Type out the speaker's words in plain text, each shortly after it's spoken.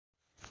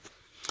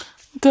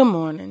Good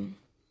morning.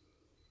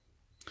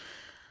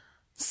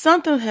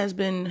 Something has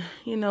been,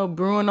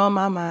 brewing on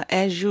my mind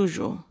as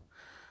usual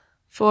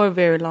for a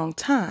very long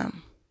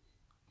time.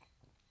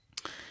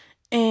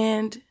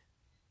 And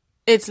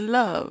it's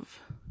love.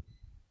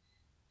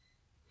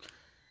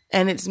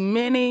 And it's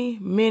many,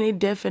 many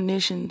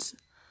definitions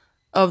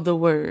of the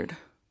word.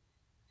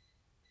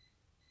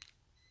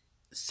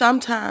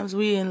 Sometimes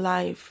we in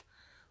life,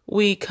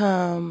 we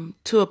come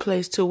to a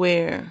place to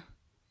where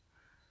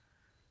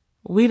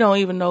we don't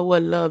even know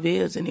what love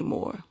is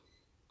anymore.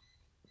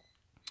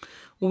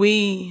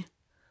 We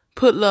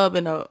put love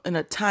in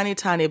a tiny,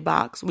 tiny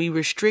box. We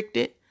restrict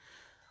it.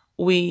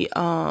 We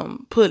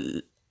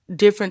put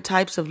different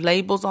types of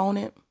labels on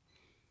it.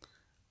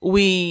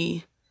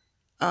 We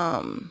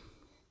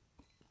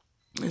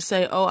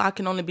say, oh, I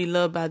can only be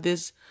loved by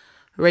this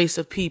race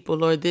of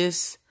people or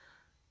this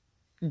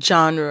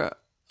genre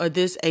or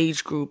this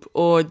age group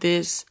or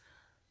this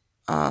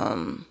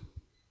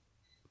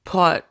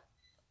part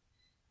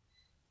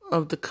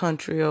of the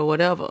country or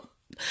whatever.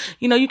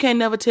 You can't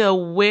never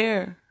tell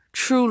where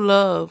true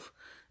love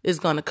is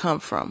going to come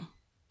from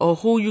or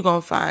who you're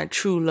going to find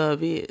true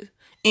love is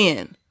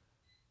in.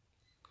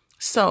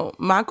 So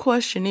my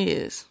question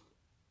is,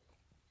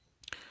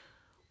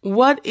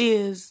 what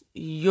is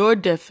your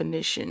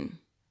definition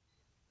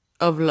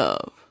of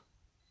love?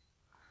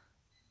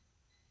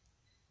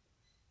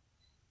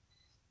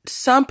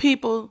 Some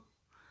people,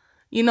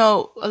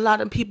 a lot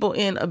of people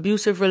in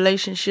abusive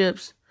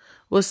relationships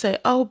will say,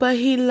 oh, but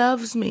he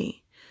loves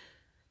me.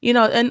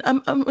 And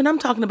when I'm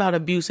talking about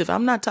abusive,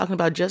 I'm not talking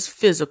about just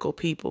physical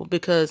people,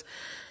 because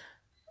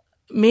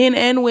men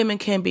and women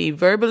can be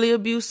verbally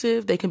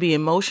abusive. They can be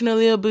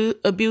emotionally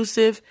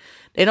abusive.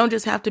 They don't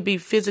just have to be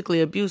physically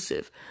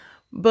abusive.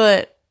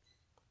 But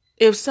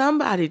if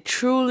somebody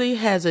truly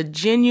has a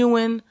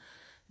genuine,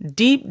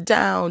 deep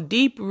down,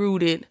 deep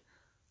rooted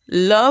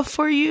love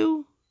for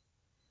you,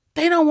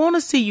 they don't want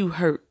to see you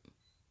hurt.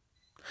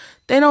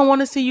 They don't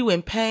want to see you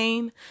in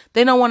pain.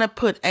 They don't want to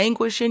put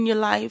anguish in your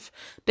life.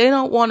 They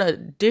don't want to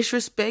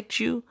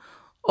disrespect you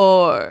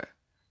or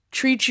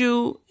treat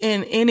you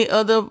in any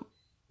other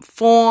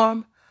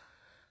form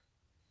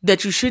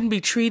that you shouldn't be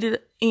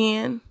treated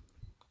in.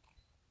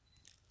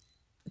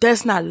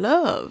 That's not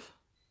love.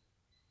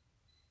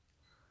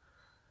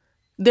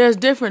 There's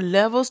different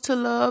levels to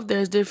love.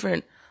 There's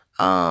different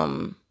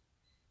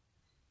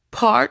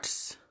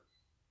parts.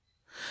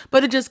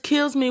 But it just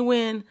kills me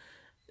when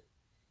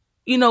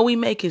we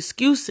make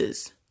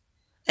excuses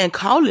and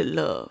call it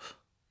love.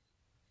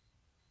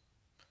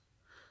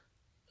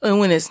 And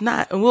when it's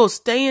not. And we'll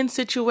stay in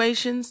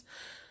situations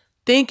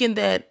thinking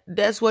that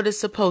that's what it's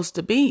supposed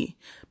to be.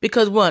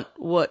 Because what?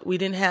 We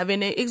didn't have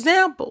any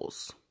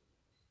examples.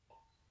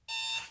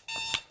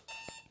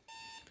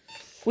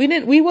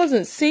 We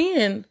wasn't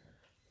seeing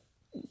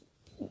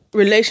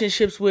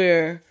relationships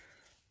where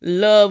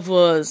love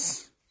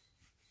was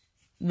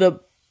the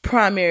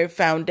primary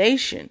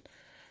foundation.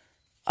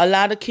 A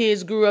lot of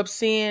kids grew up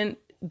seeing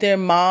their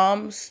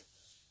moms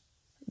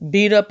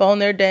beat up on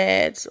their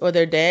dads, or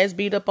their dads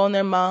beat up on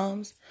their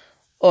moms,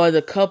 or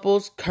the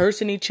couples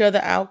cursing each other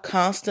out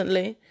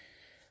constantly.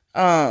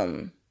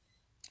 One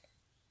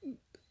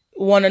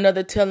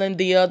another telling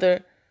the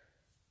other,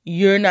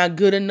 you're not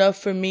good enough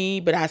for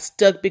me, but I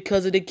stuck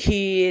because of the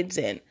kids,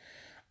 and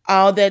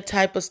all that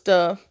type of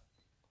stuff.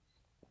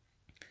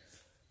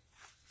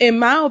 In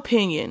my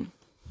opinion,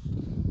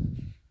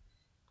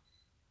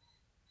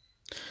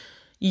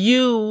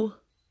 you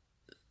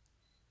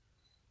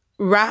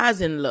rise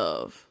in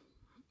love.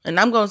 And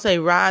I'm going to say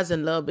rise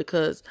in love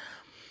because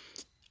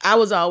I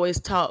was always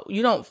taught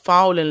you don't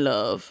fall in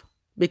love,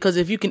 because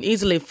if you can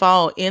easily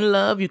fall in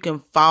love, you can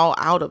fall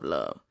out of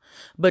love.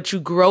 But you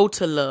grow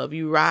to love,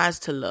 you rise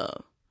to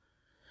love.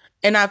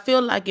 And I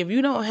feel like if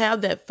you don't have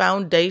that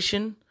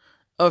foundation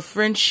of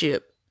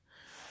friendship,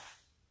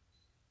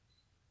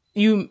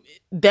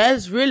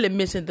 that's really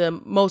missing the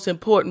most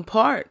important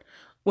part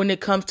when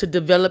it comes to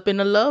developing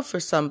a love for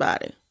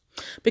somebody.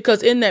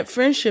 Because in that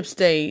friendship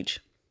stage,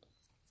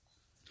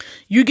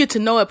 you get to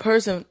know a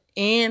person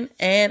in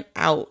and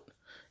out.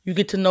 You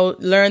get to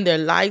learn their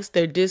likes,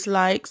 their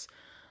dislikes,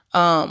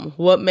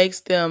 what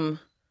makes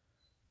them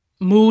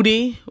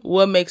moody,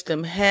 what makes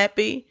them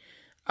happy,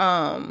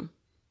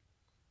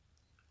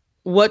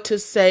 what to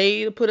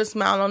say to put a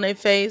smile on their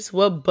face,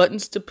 what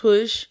buttons to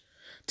push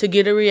to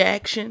get a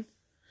reaction.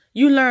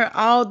 You learn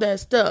all that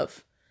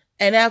stuff.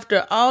 And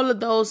after all of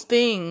those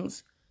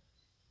things,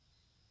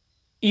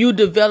 you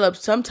develop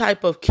some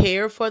type of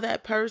care for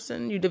that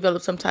person. You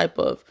develop some type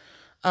of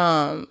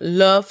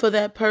love for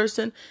that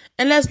person.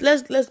 And let's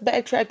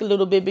backtrack a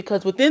little bit,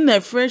 because within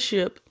that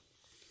friendship,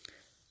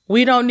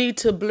 we don't need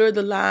to blur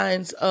the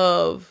lines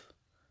of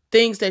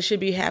things that should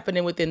be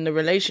happening within the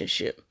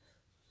relationship.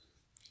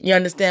 You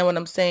understand what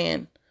I'm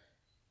saying?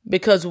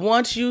 Because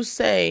once you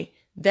say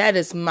that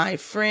is my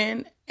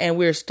friend, and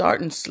we're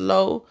starting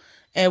slow,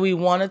 and we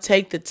want to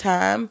take the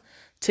time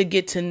to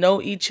get to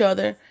know each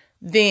other,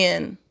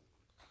 then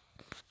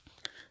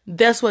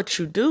that's what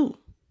you do.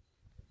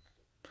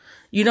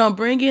 You don't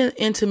bring in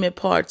intimate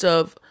parts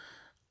of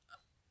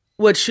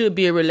what should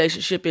be a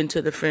relationship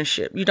into the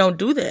friendship. You don't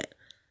do that.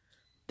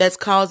 That's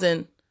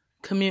causing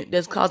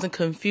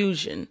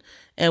confusion.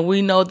 And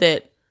we know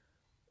that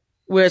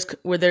where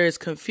there is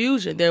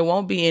confusion, there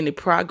won't be any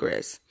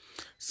progress.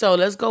 So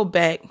let's go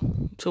back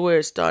to where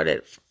it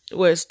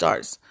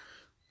starts.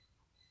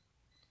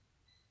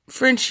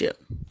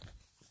 Friendship.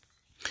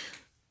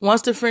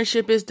 Once the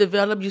friendship is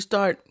developed, you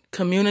start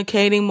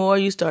communicating more,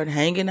 you start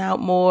hanging out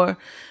more.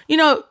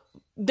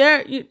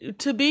 There has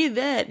to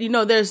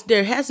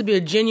be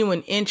a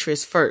genuine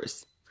interest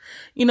first.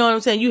 You know what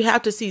I'm saying? You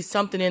have to see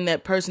something in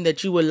that person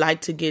that you would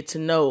like to get to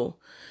know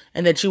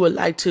and that you would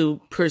like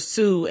to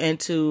pursue and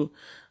to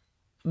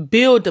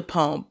build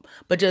upon.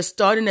 But just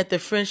starting at the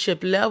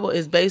friendship level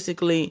is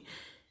basically,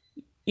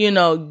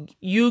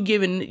 you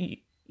giving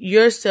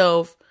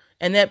yourself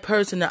and that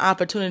person the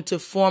opportunity to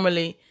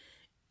formally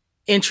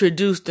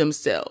introduce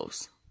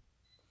themselves.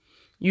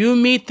 You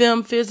meet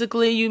them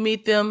physically, you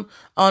meet them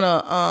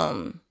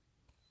on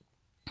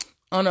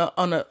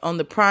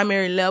the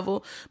primary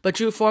level, but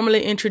you're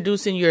formally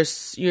introducing your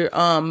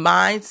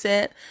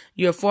mindset.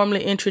 You're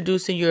formally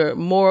introducing your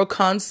moral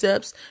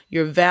concepts,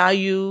 your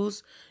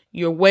values,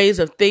 your ways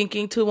of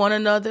thinking to one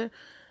another.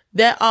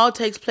 That all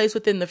takes place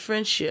within the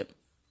friendship.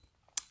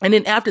 And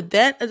then after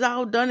that is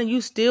all done and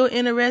you still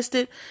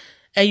interested,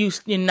 and you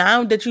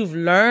now that you've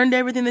learned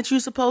everything that you're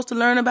supposed to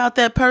learn about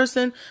that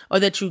person or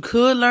that you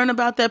could learn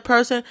about that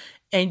person,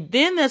 and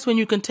then that's when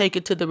you can take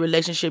it to the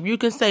relationship. You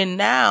can say,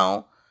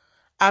 now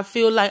I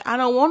feel like I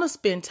don't want to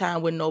spend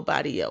time with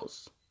nobody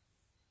else.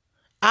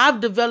 I've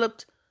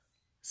developed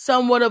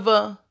somewhat of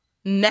a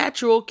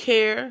natural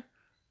care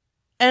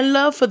and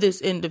love for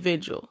this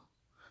individual.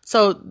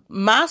 So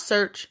my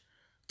search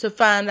to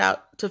find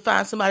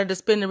somebody to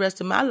spend the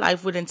rest of my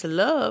life with and to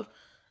love,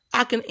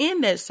 I can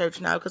end that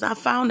search now because I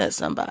found that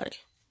somebody.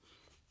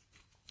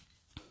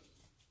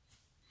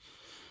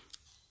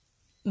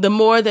 The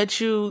more that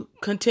you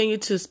continue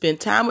to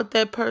spend time with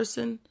that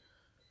person,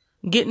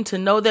 getting to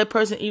know that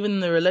person, even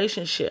in the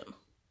relationship,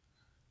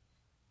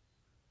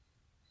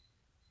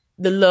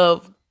 the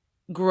love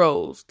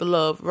grows, the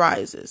love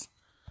rises.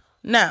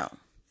 Now,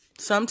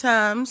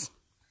 sometimes,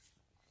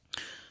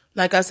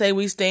 like I say,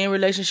 we stay in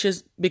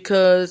relationships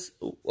because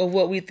of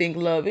what we think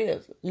love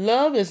is.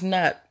 Love is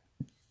not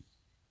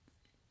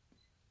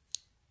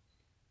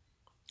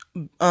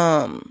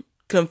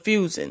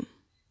confusing.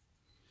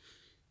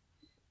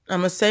 I'm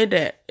going to say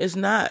that. It's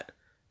not.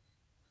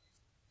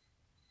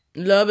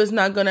 Love is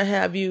not going to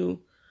have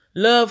you,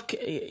 lust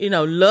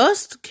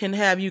can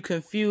have you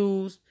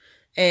confused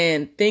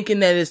and thinking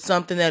that it's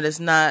something that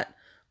is not.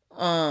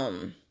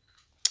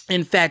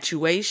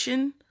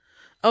 Infatuation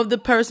of the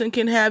person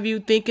can have you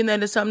thinking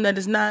that it's something that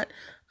is not.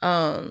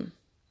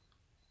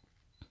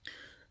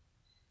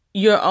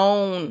 Your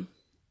own,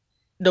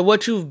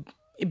 what you've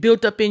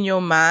built up in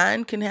your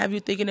mind can have you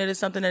thinking that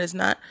it's something that it's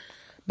not.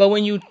 But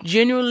when you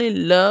genuinely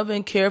love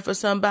and care for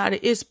somebody,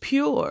 it's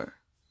pure.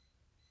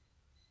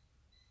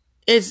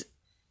 It's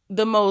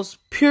the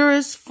most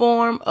purest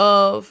form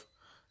of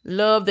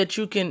love that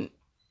you can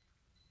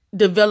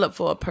develop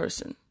for a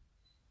person.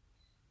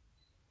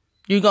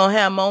 You're going to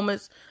have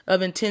moments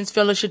of intense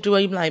fellowship where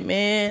you're like,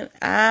 man,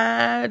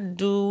 I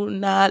do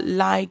not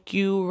like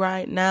you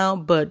right now,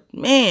 but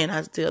man,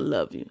 I still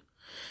love you.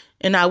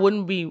 And I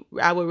would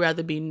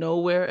rather be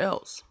nowhere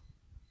else.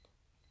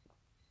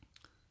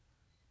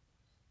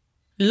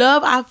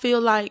 Love, I feel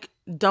like,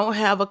 don't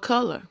have a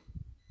color.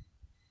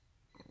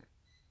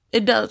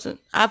 It doesn't.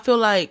 I feel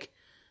like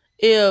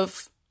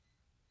if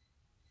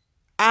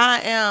I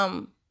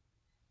am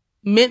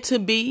meant to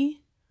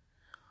be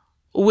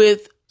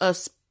with a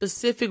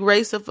specific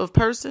race of a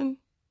person,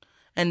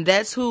 and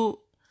that's who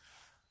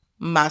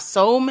my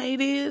soulmate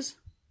is,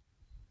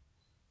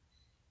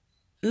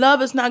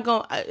 love is not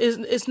going.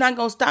 It's not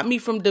going to stop me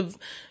from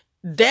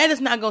that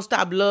is not going to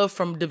stop love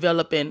from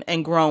developing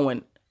and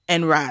growing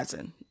and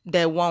rising.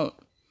 That won't.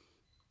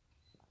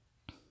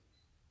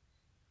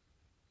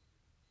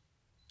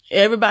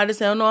 Everybody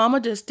say, oh no, I'm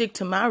going to just stick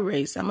to my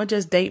race. I'm going to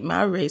just date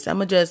my race. I'm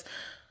going to just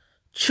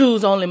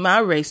choose only my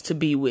race to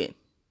be with.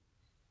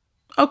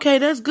 Okay,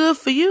 that's good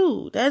for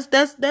you. That's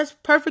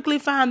perfectly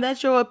fine.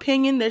 That's your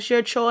opinion. That's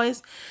your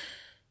choice.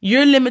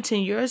 You're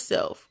limiting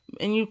yourself.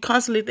 And you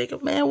constantly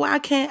think, man, why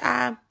can't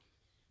I,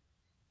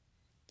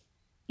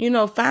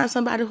 find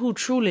somebody who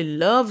truly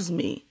loves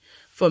me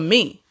for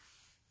me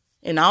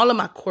and all of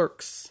my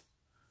quirks,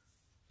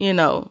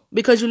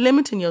 because you're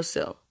limiting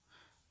yourself.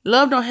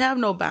 Love don't have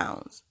no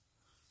bounds.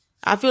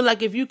 I feel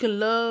like if you can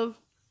love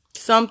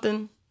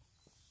something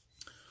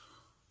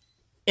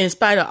in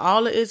spite of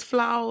all of its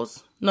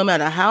flaws, no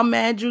matter how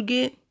mad you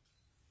get,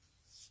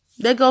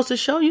 that goes to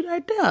show you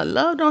right there.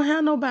 Love don't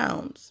have no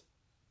bounds.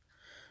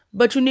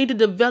 But you need to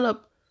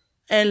develop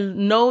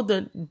and know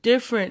the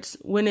difference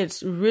when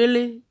it's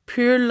really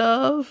pure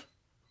love,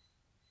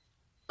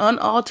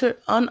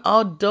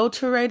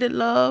 unadulterated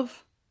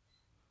love,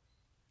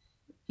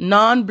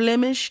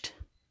 non-blemished,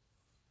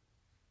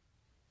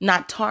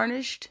 not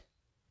tarnished.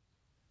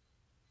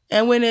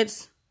 And when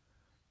it's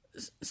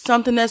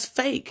something that's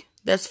fake,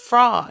 that's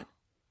fraud,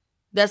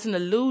 that's an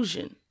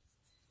illusion.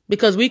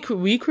 Because we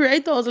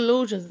create those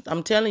illusions.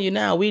 I'm telling you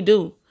now, we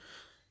do.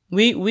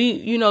 We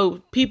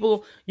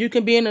people, you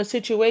can be in a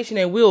situation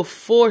and we'll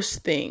force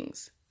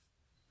things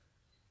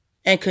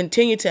and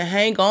continue to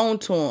hang on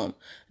to them,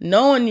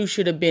 knowing you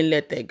should have been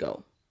let that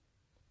go.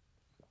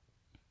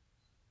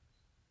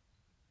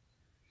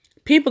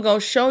 People gonna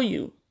show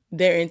you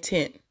their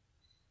intent.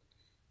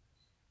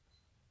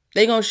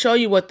 They gonna show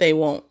you what they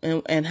want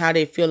and how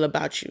they feel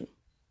about you.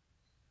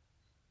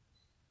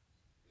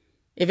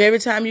 If every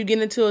time you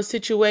get into a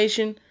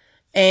situation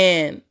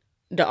and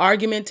the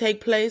argument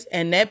take place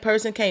and that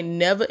person can't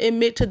never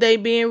admit to they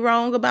being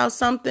wrong about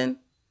something,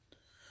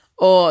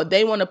 or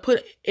they want to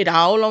put it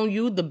all on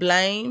you, the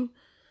blame,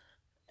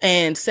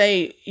 and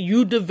say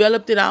you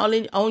developed it all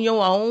on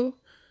your own,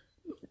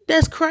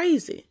 that's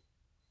crazy.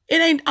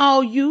 It ain't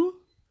all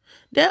you.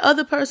 That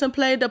other person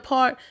played the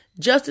part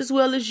just as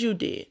well as you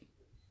did.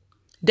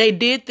 They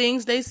did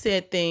things, they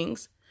said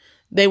things.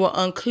 They were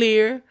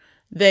unclear.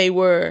 They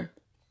were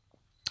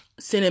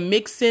sending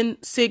mixed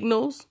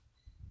signals.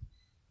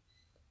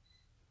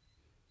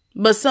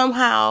 But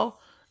somehow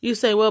you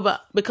say, well,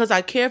 but because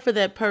I care for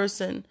that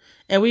person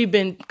and we've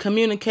been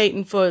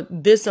communicating for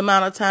this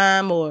amount of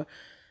time, or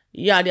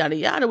yada, yada,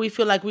 yada, we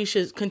feel like we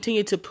should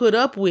continue to put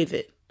up with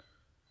it.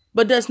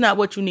 But that's not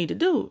what you need to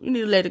do. You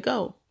need to let it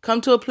go.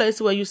 Come to a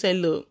place where you say,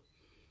 look,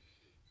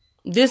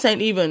 this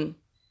ain't even,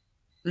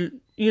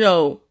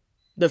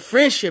 the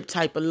friendship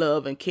type of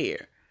love and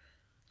care.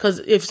 Because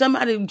if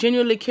somebody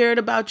genuinely cared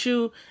about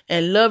you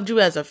and loved you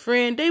as a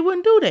friend, they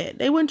wouldn't do that.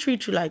 They wouldn't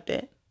treat you like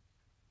that.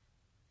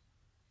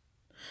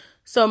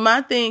 So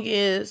my thing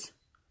is,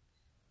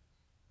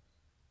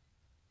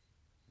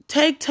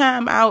 take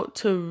time out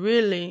to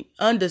really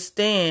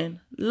understand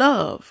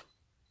love.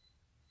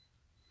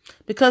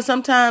 Because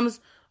sometimes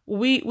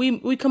we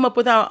come up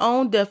with our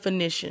own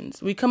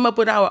definitions. We come up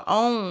with our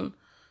own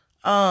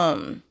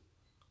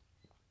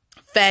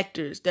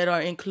factors that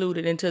are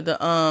included into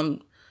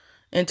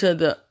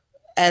the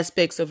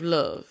aspects of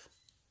love.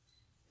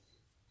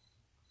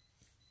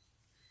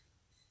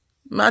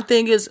 My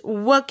thing is,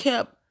 what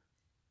kept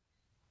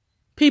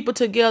people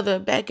together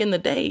back in the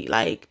day?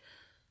 Like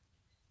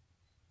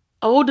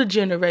older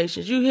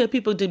generations, you hear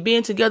people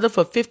being together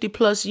for 50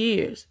 plus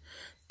years.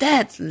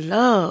 That's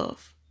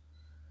love.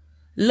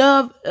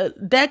 Love,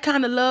 that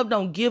kind of love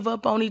don't give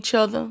up on each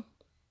other.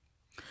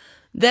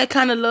 That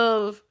kind of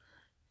love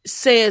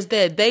says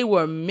that they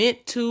were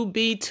meant to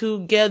be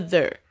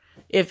together.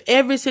 If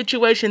every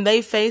situation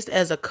they faced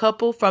as a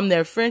couple, from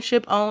their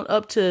friendship on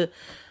up to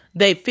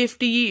their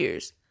 50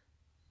 years,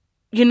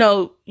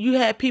 you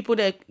had people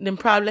that then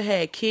probably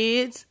had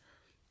kids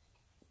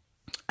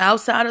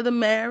outside of the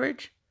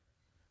marriage,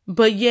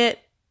 but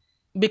yet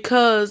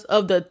because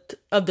of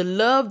the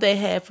love they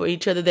had for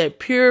each other, that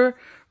pure,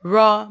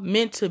 raw,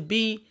 meant to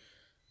be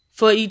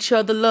for each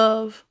other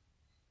love,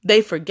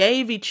 they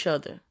forgave each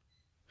other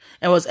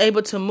and was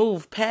able to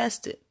move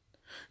past it.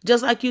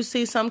 Just like you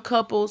see some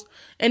couples,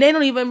 and they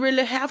don't even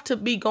really have to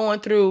be going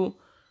through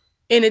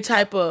any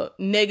type of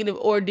negative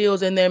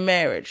ordeals in their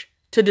marriage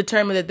to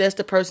determine that that's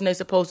the person they're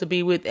supposed to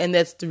be with and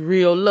that's the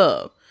real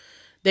love.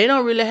 They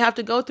don't really have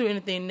to go through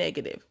anything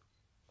negative.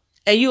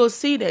 And you'll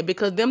see that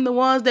because them the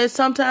ones that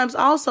sometimes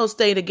also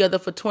stay together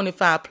for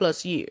 25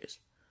 plus years.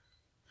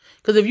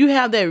 Because if you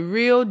have that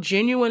real,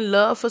 genuine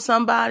love for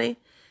somebody,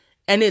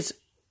 and it's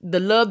the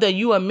love that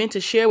you are meant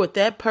to share with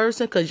that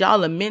person because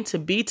y'all are meant to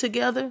be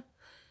together,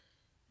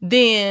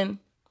 then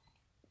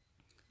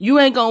you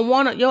ain't going to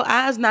want to, your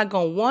eyes not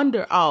going to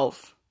wander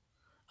off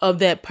of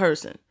that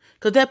person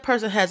because that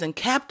person hasn't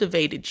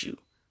captivated you.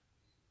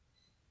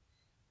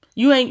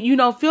 You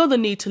don't feel the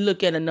need to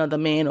look at another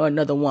man or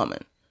another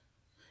woman.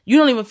 You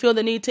don't even feel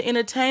the need to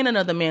entertain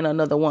another man or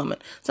another woman.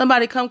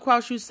 Somebody come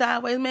across you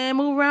sideways, man,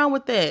 move around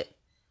with that.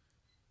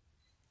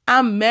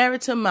 I'm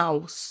married to my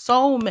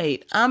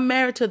soulmate. I'm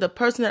married to the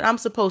person that I'm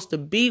supposed to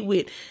be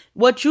with.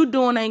 What you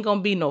doing ain't going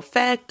to be no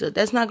factor.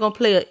 That's not going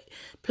to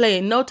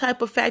play no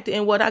type of factor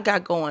in what I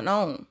got going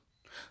on.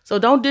 So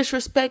don't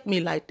disrespect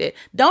me like that.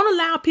 Don't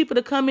allow people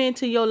to come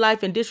into your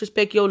life and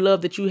disrespect your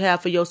love that you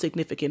have for your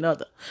significant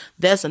other.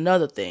 That's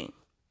another thing.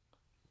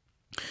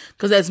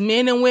 Because as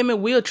men and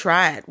women, we'll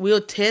try it.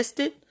 We'll test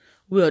it.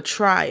 We'll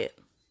try it.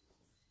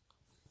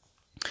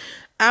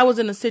 I was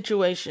in a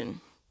situation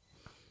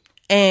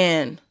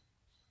and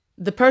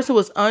the person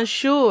was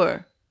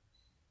unsure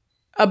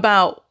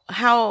about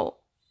how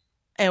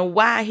and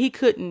why he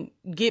couldn't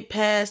get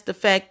past the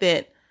fact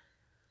that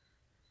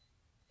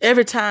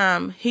every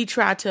time he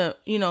tried to,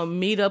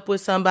 meet up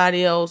with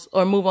somebody else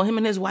or move on, him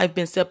and his wife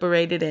been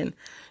separated and,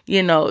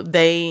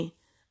 they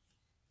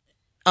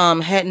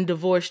hadn't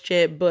divorced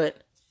yet,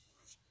 but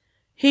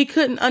he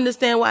couldn't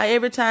understand why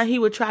every time he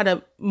would try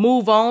to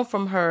move on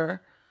from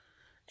her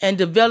and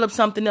develop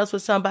something else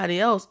with somebody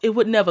else, it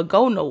would never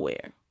go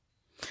nowhere.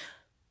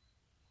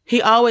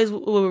 He always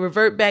will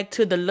revert back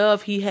to the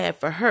love he had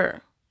for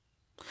her.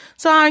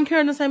 So I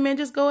encourage him to say, man,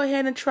 just go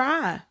ahead and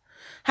try.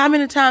 How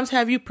many times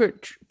have you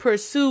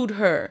pursued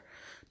her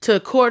to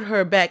court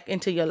her back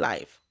into your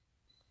life?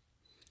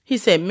 He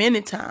said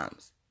many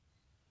times.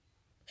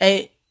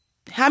 And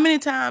how many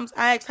times,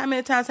 I asked, how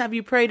many times have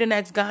you prayed and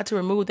asked God to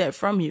remove that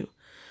from you?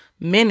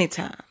 Many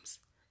times.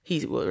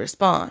 He will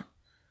respond.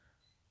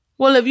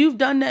 Well, if you've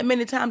done that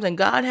many times and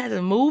God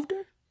hasn't moved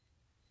her,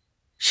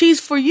 she's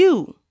for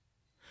you.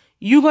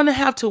 You're going to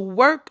have to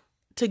work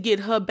to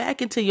get her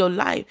back into your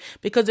life,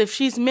 because if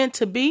she's meant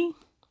to be,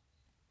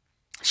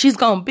 she's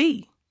going to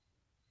be.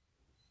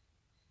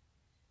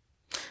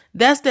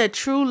 That's that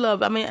true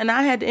love. I mean, and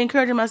I had to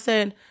encourage him. I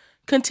said,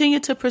 continue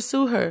to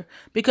pursue her,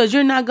 because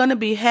you're not going to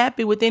be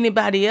happy with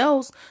anybody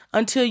else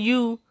until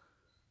you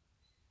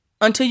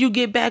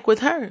get back with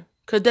her,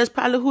 because that's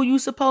probably who you're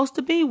supposed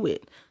to be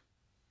with.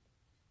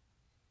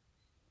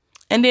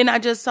 And then I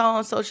just saw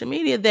on social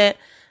media that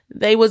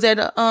they was at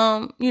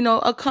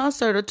a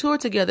concert or tour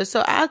together.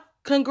 So I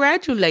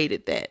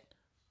congratulated that.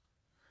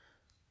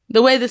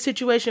 The way the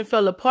situation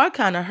fell apart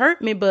kind of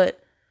hurt me,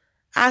 but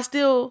I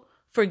still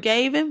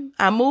forgave him.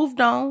 I moved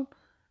on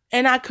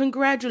and I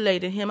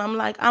congratulated him. I'm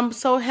like, I'm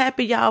so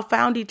happy y'all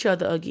found each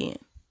other again.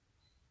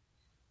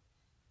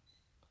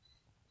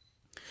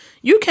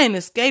 You can't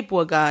escape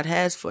what God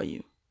has for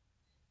you.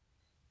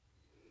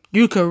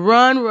 You can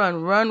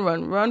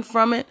run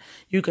from it.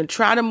 You can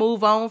try to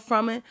move on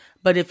from it.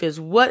 But if it's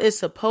what it's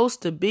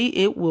supposed to be,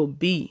 it will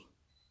be.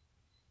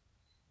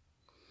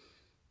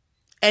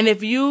 And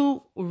if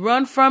you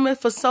run from it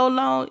for so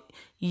long,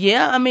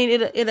 yeah, I mean,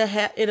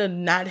 it'll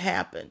not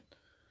happen,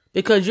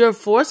 because you're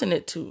forcing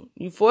it to.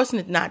 You're forcing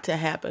it not to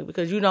happen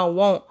because you don't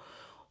want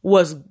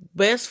what's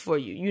best for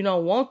you. You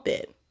don't want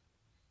that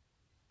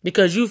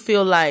because you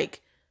feel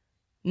like,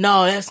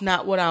 no, that's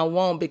not what I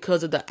want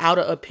because of the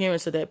outer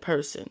appearance of that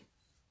person.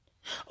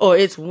 Or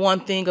it's one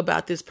thing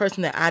about this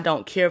person that I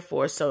don't care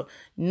for. So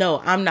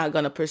no, I'm not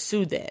going to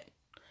pursue that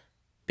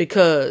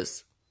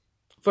because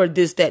for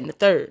this, that, and the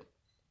third.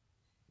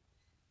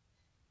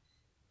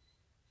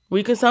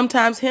 We can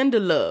sometimes hinder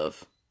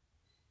love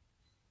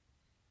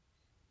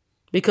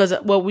because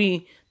of what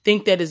we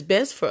think that is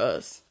best for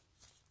us.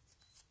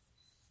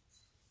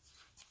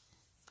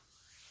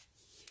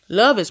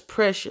 Love is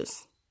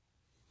precious.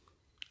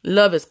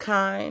 Love is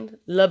kind.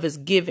 Love is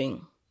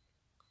giving.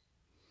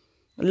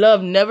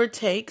 Love never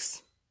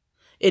takes.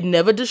 It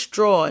never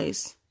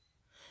destroys.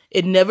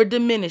 It never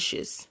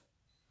diminishes.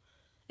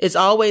 It's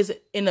always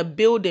in a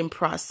building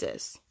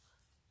process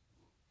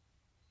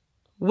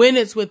when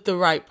it's with the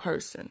right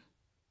person.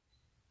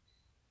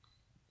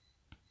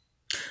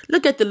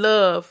 Look at the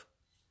love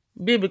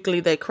biblically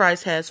that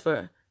Christ has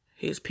for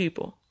his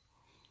people.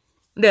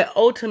 That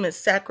ultimate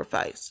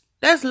sacrifice.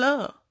 That's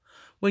love.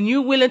 When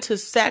you're willing to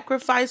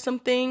sacrifice some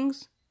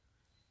things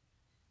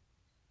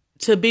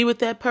to be with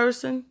that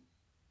person,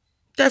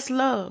 that's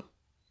love.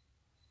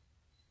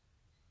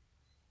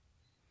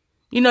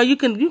 You know, you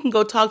can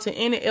go talk to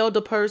any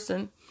elder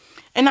person,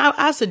 and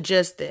I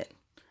suggest that.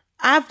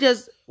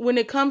 When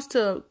it comes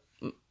to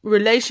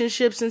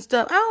relationships and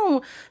stuff, I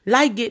don't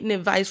like getting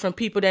advice from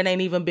people that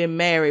ain't even been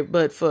married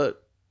but for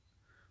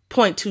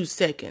 0.2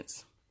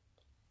 seconds.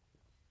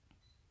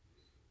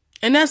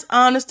 And that's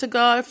honest to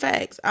God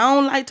facts. I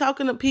don't like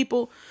talking to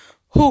people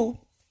who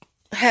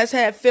has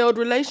had failed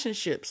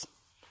relationships.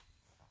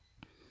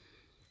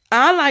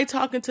 I like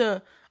talking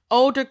to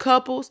older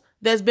couples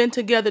that's been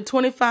together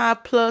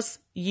 25 plus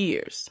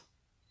years.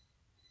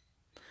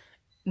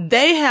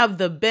 They have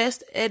the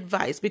best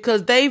advice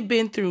because they've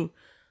been through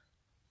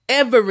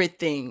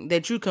everything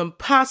that you can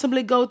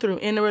possibly go through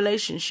in a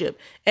relationship,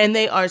 and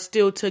they are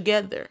still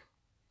together.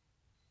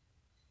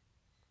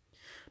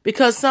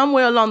 Because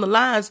somewhere along the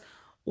lines,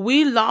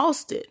 we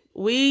lost it.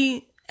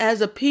 We,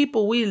 as a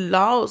people, we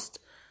lost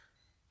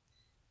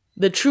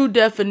the true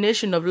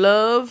definition of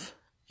love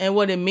and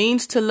what it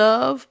means to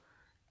love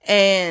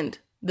and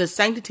the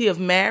sanctity of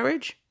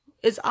marriage.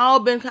 It's all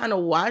been kind of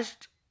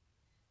washed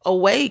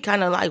away,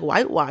 kind of like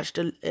whitewashed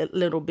a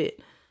little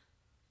bit.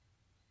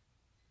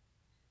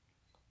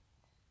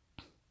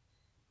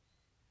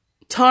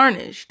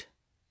 Tarnished.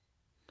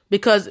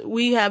 Because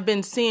we have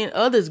been seeing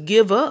others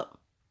give up.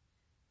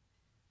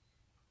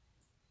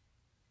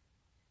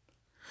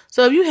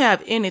 So if you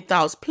have any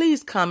thoughts,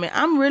 please comment.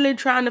 I'm really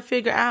trying to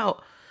figure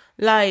out,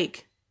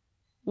 like,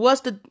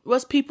 what's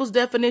people's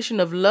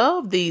definition of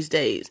love these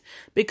days?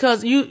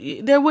 Because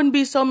there wouldn't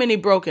be so many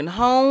broken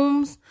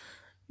homes.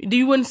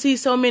 You wouldn't see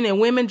so many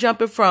women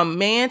jumping from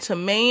man to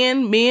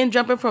man, men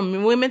jumping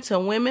from women to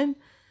women.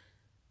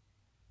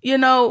 You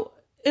know,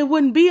 it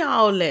wouldn't be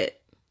all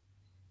that.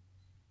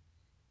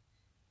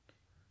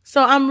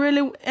 So I'm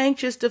really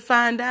anxious to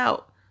find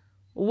out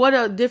what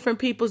are different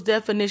people's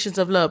definitions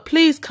of love.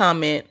 Please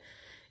comment.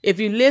 If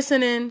you're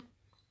listening,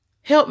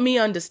 help me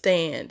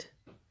understand.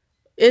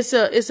 It's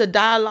a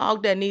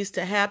dialogue that needs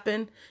to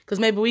happen because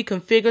maybe we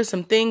can figure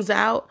some things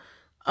out.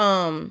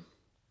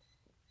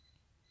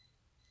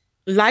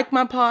 Like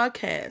my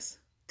podcast.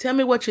 Tell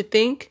me what you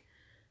think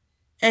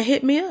and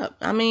hit me up.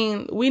 I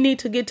mean, we need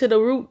to get to the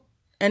root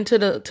and to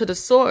the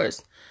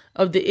source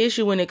of the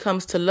issue when it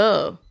comes to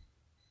love.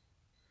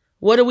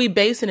 What are we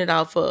basing it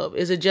off of?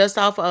 Is it just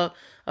off a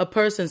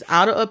person's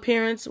outer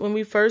appearance when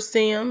we first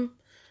see them?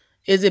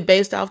 Is it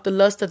based off the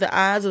lust of the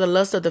eyes or the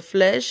lust of the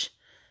flesh?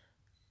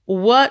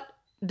 What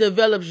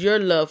develops your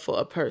love for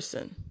a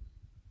person?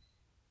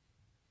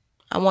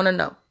 I want to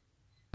know.